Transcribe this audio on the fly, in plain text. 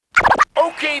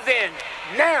Okay then,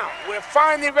 now we're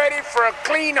finally ready for a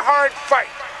clean, hard fight.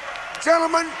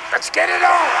 Gentlemen, let's get it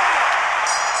on!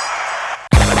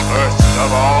 First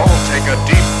of all, take a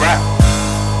deep breath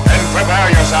and prepare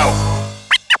yourself.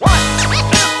 1, 2, 3,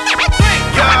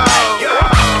 yo!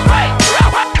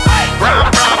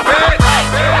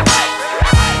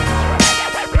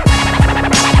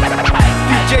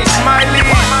 DJ Smiley.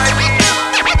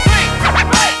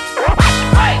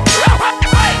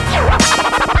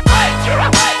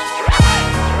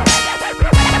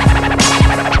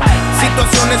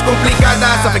 Situaciones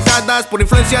complicadas, afectadas por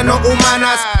influencias no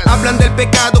humanas. Hablan del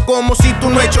pecado como si tú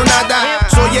no has hecho nada.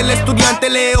 Soy el estudiante,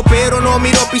 leo pero no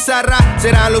miro pizarra.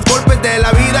 Serán los golpes de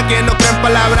la vida que no crean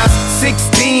palabras.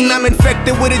 16, I'm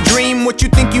infected with a dream. What you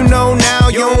think you know now,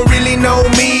 you don't really know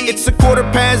me. It's a quarter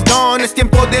past dawn, es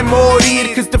tiempo de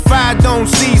morir. Cause the fire don't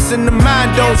cease and the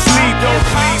mind don't sleep.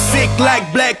 Sick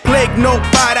like black plague, no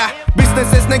para.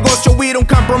 Business es negocio, we don't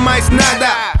compromise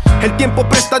nada. El tiempo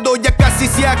prestado ya casi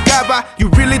se acaba. You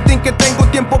really think que tengo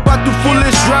tiempo pa' tu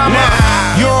foolish drama?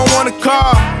 You don't want a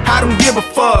car, I don't give a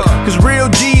fuck. Cause real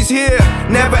G's here,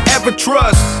 never ever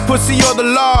trust. Pussy or the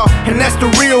law, and that's the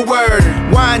real word.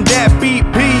 Wind that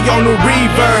BP on the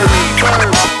reverb.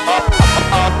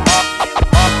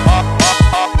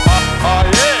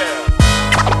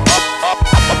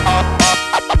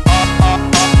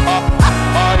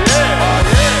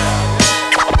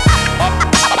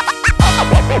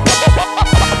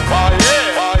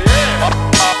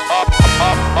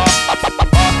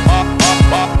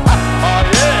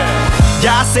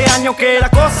 Ya hace años que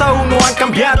las cosas aún no han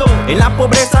cambiado. En la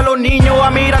pobreza los niños a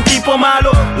miran tipo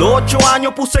malo. Los 8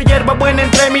 años puse hierba buena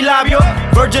entre mis labios.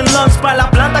 Virgin lungs para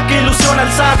la planta que ilusiona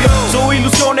al sabio. Sus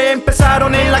ilusiones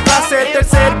empezaron en la clase de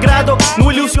tercer grado.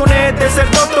 No ilusiones de ser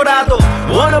doctorado.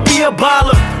 Wanna be a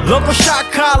baller, loco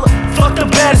shot collar. Fuck the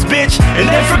baddest bitch and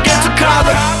then forget to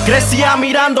collar. Crecía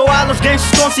mirando a los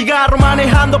gangsters con cigarro,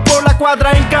 manejando por la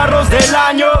cuadra en carros del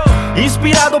año.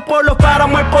 Inspirado por los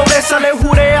páramos en pobreza, le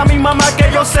juré a mi mamá que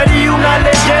yo sería una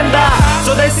leyenda.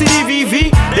 So decidí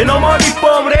vivir, de no morir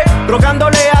pobre,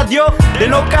 rogándole a Dios de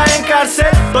no caer en cárcel.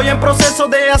 Estoy en proceso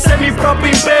de hacer mi propio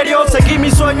imperio. Seguí mi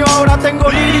sueño, ahora tengo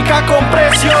lírica con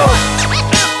precio.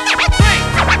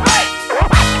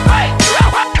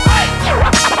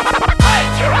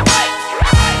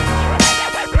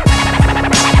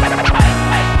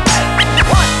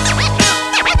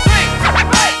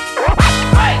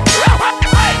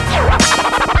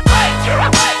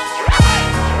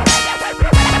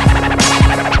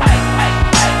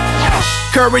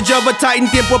 Courage of a Titan,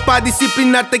 tiempo para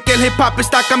disciplinarte que el hip hop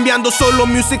está cambiando. Solo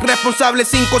music responsable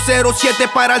 507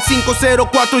 para el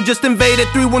 504. Just invaded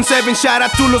 317, shout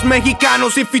out to los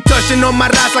mexicanos. If you touching on my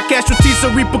raza, casualties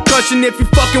or repercussion. If you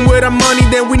fucking with our money,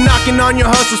 then we knocking on your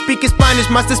hustle. Speak Spanish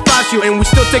más despacio, and we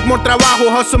still take more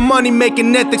trabajo. Hustle money,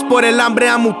 making ethics por el hambre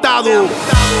ha mutado.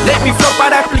 Let me flow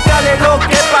para explicarle lo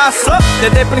que pasó.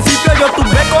 Desde el principio yo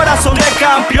tuve corazón de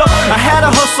campeón. I had to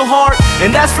hustle hard,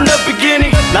 and that's from the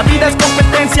beginning. La vida es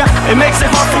competencia, it makes it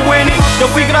hard for winning. Yo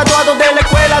fui graduado de la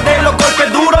escuela de los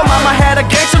golpes duros. Mama had a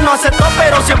gangster, no aceptó,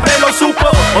 pero siempre lo supo.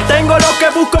 Obtengo lo que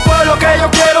busco por lo que yo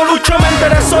quiero. Lucho, mente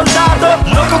de soldado.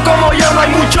 Loco como yo no hay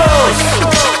muchos.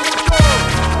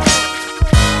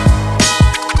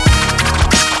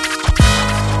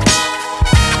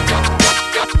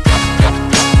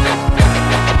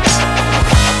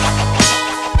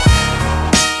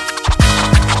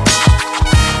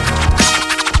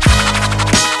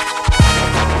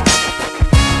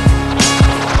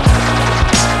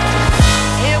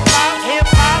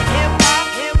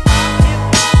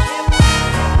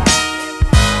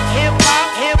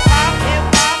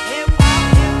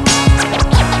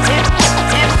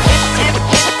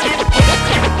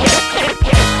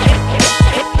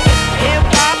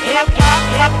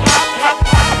 Hip hop.